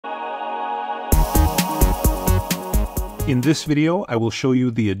In this video, I will show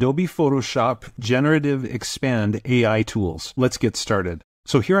you the Adobe Photoshop Generative Expand AI tools. Let's get started.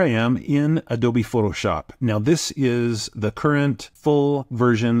 So here I am in Adobe Photoshop. Now this is the current full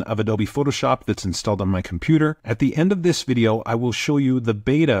version of Adobe Photoshop that's installed on my computer. At the end of this video, I will show you the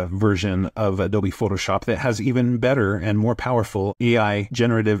beta version of Adobe Photoshop that has even better and more powerful AI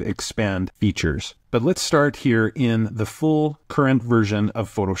Generative Expand features. But let's start here in the full current version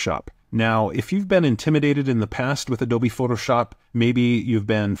of Photoshop. Now, if you've been intimidated in the past with Adobe Photoshop, maybe you've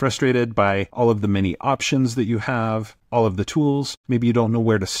been frustrated by all of the many options that you have, all of the tools, maybe you don't know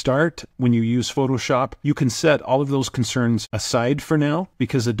where to start when you use Photoshop, you can set all of those concerns aside for now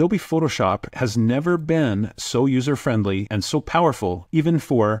because Adobe Photoshop has never been so user-friendly and so powerful, even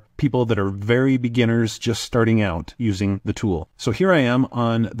for people that are very beginners just starting out using the tool. So here I am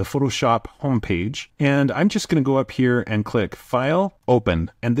on the Photoshop homepage, and I'm just going to go up here and click File,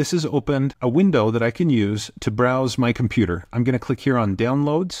 Open, and this has opened a window that I can use to browse my computer. I'm going to click here on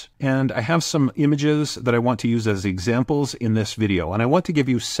Downloads, and I have some images that I want to use as examples in this video, and I want to give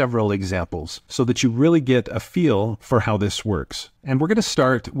you several examples so that you really get a feel for how this works. And we're going to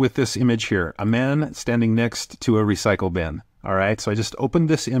start with this image here, a man standing next to a recycle bin. All right, so I just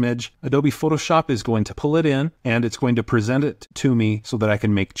opened this image. Adobe Photoshop is going to pull it in and it's going to present it to me so that I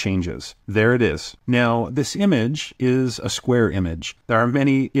can make changes. There it is. Now, this image is a square image. There are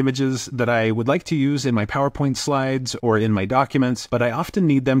many images that I would like to use in my PowerPoint slides or in my documents, but I often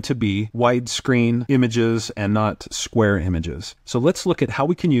need them to be widescreen images and not square images. So let's look at how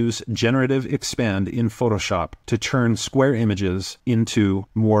we can use Generative Expand in Photoshop to turn square images into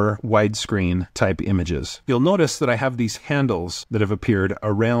more widescreen type images. You'll notice that I have these handles that have appeared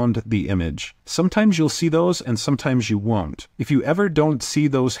around the image. Sometimes you'll see those and sometimes you won't. If you ever don't see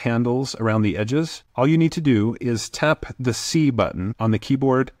those handles around the edges, all you need to do is tap the C button on the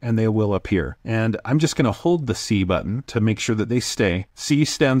keyboard and they will appear. And I'm just going to hold the C button to make sure that they stay. C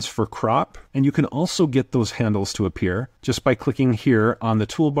stands for crop, and you can also get those handles to appear just by clicking here on the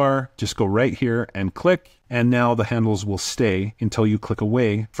toolbar. Just go right here and click, and now the handles will stay until you click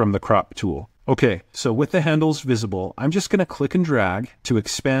away from the crop tool. Okay, so with the handles visible, I'm just going to click and drag to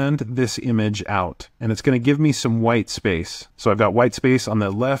expand this image out, and it's going to give me some white space. So I've got white space on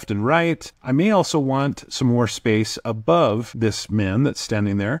the left and right. I may also want some more space above this man that's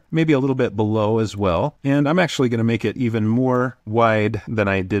standing there, maybe a little bit below as well. And I'm actually going to make it even more wide than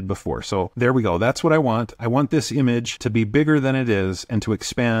I did before. So there we go. That's what I want. I want this image to be bigger than it is and to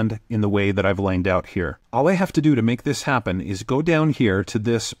expand in the way that I've lined out here. All I have to do to make this happen is go down here to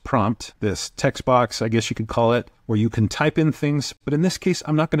this prompt, this text box, I guess you could call it, where you can type in things. But in this case,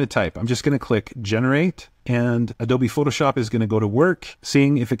 I'm not going to type. I'm just going to click Generate, and Adobe Photoshop is going to go to work,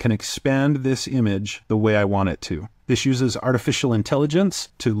 seeing if it can expand this image the way I want it to. This uses artificial intelligence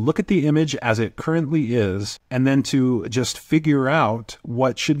to look at the image as it currently is, and then to just figure out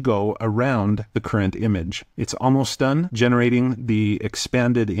what should go around the current image. It's almost done generating the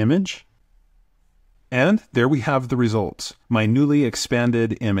expanded image. And there we have the results, my newly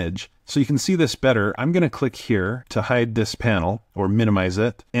expanded image. So you can see this better. I'm going to click here to hide this panel or minimize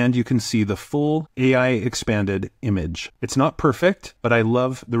it, and you can see the full AI expanded image. It's not perfect, but I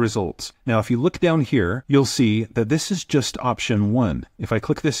love the results. Now, if you look down here, you'll see that this is just option 1. If I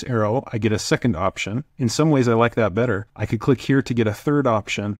click this arrow, I get a second option. In some ways, I like that better. I could click here to get a third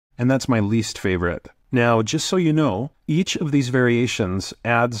option, and that's my least favorite. Now, just so you know, each of these variations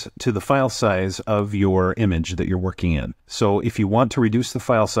adds to the file size of your image that you're working in. So if you want to reduce the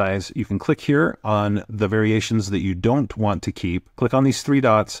file size, you can click here on the variations that you don't want to keep. Click on these 3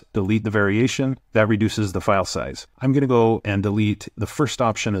 dots, delete the variation. That reduces the file size. I'm going to go and delete the first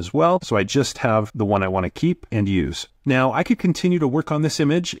option as well, so I just have the one I want to keep and use. Now, I could continue to work on this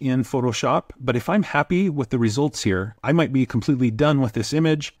image in Photoshop, but if I'm happy with the results here, I might be completely done with this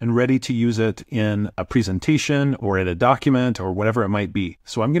image and ready to use it in a presentation or in a document or whatever it might be.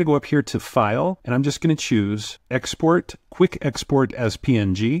 So I'm going to go up here to File, and I'm just going to choose Export, Quick Export as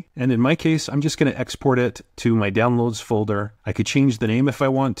PNG. And in my case, I'm just going to export it to my Downloads folder. I could change the name if I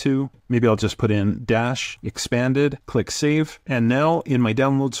want to. Maybe I'll just put in -expanded, click Save. And now in my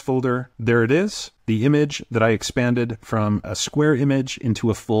Downloads folder, there it is. The image that I expanded from a square image into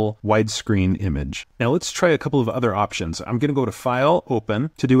a full widescreen image. Now let's try a couple of other options. I'm going to go to File,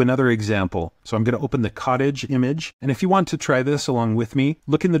 Open, to do another example. So I'm going to open the cottage image. And if you want to try this along with me,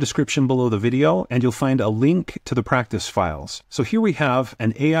 look in the description below the video and you'll find a link to the practice files. So here we have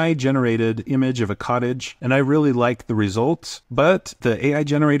an AI generated image of a cottage, and I really like the results, but the AI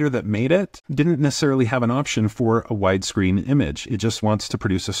generator that made it didn't necessarily have an option for a widescreen image. It just wants to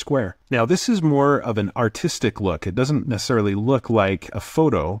produce a square. Now this is more of an artistic look. It doesn't necessarily look like a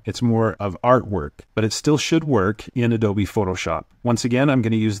photo. It's more of artwork, but it still should work in Adobe Photoshop. Once again, I'm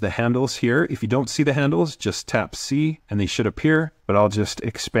going to use the handles here. If you don't see the handles, just tap C and they should appear, but I'll just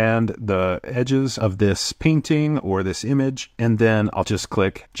expand the edges of this painting or this image, and then I'll just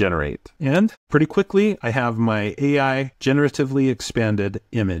click Generate. And pretty quickly, I have my AI generatively expanded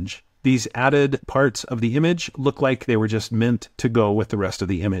image. These added parts of the image look like they were just meant to go with the rest of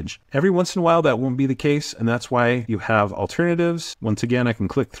the image. Every once in a while, that won't be the case, and that's why you have alternatives. Once again, I can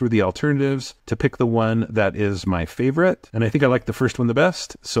click through the alternatives to pick the one that is my favorite, and I think I like the first one the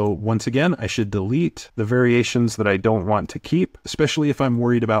best. So once again, I should delete the variations that I don't want to keep, especially if I'm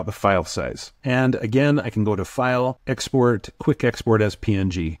worried about the file size. And again, I can go to File, Export, Quick Export as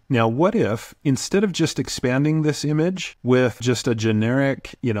PNG. Now, what if, instead of just expanding this image with just a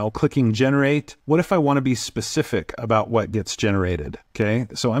generic, clicking Generate, what if I want to be specific about what gets generated? Okay,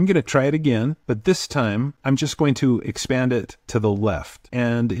 so I'm going to try it again, but this time I'm just going to expand it to the left.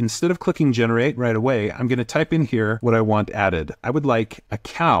 And instead of clicking Generate right away, I'm going to type in here what I want added. I would like a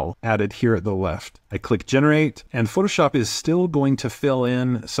cow added here at the left. I click Generate, and Photoshop is still going to fill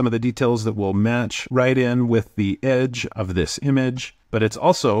in some of the details that will match right in with the edge of this image, but it's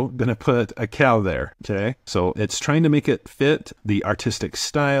also going to put a cow there, okay? So it's trying to make it fit the artistic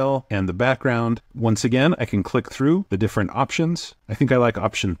style and the background. Once again, I can click through the different options. I think I like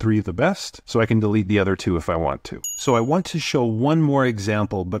option 3 the best, so I can delete the other 2 if I want to. So I want to show one more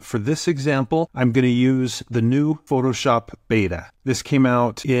example, but for this example, I'm going to use the new Photoshop beta. This came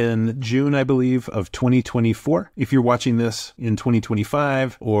out in June, I believe, of 2024. If you're watching this in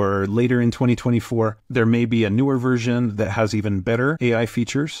 2025 or later in 2024, there may be a newer version that has even better AI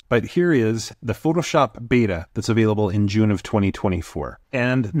features. But here is the Photoshop beta that's available in June of 2024.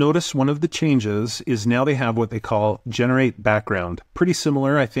 And notice one of the changes is now they have what they call Generate Background. Pretty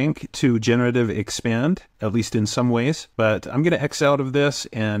similar, I think, to Generative Expand, at least in some ways. But I'm going to X out of this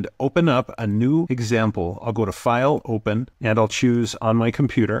and open up a new example. I'll go to File, Open, and I'll choose on my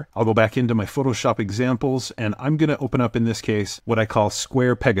computer. I'll go back into my Photoshop examples, and I'm going to open up, in this case, what I call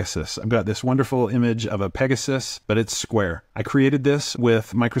Square Pegasus. I've got this wonderful image of a Pegasus, but it's square. I created this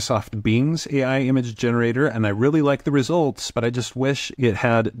with Microsoft Bing's AI image generator, and I really like the results, but I just wish it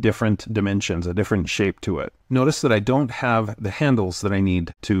had different dimensions, a different shape to it. Notice that I don't have the handles that I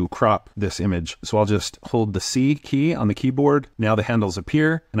need to crop this image. So I'll just hold the C key on the keyboard. Now the handles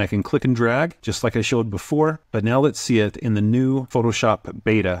appear, and I can click and drag just like I showed before. But now let's see it in the new Photoshop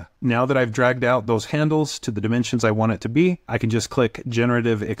beta. Now that I've dragged out those handles to the dimensions I want it to be, I can just click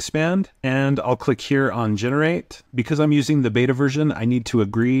Generative Expand, and I'll click here on Generate. Because I'm using the beta version, I need to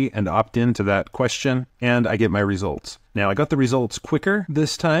agree and opt into that question, and I get my results. Now, I got the results quicker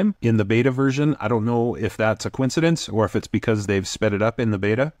this time in the beta version. I don't know if that's a coincidence or if it's because they've sped it up in the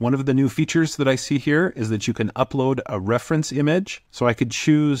beta. One of the new features that I see here is that you can upload a reference image. So I could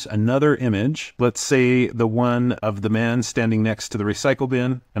choose another image, let's say the one of the man standing next to the recycle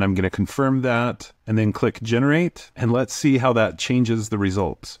bin, and I'm going to confirm that, and then click Generate, and let's see how that changes the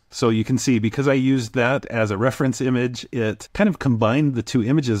results. So you can see, because I used that as a reference image, it kind of combined the two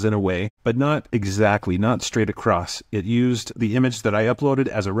images in a way, but not exactly, not straight across. It used the image that I uploaded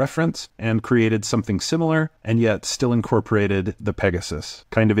as a reference and created something similar, and yet still incorporated the Pegasus.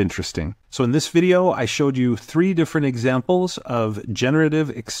 Kind of interesting. So in this video, I showed you 3 different examples of Generative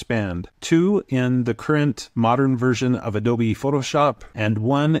Expand, 2 in the current modern version of Adobe Photoshop, and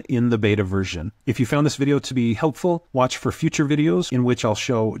 1 in the beta version. If you found this video to be helpful, watch for future videos in which I'll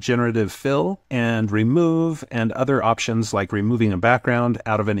show Generative Fill and Remove and other options like removing a background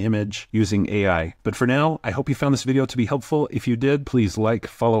out of an image using AI. But for now, I hope you found this video to be helpful. If you did, please like,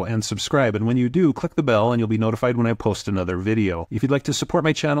 follow, and subscribe. And when you do, click the bell and you'll be notified when I post another video. If you'd like to support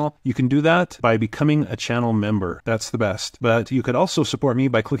my channel, you can do that by becoming a channel member. That's the best. But you could also support me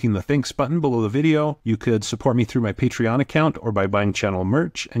by clicking the thanks button below the video. You could support me through my Patreon account or by buying channel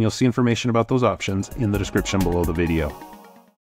merch, and you'll see information about those options in the description below the video.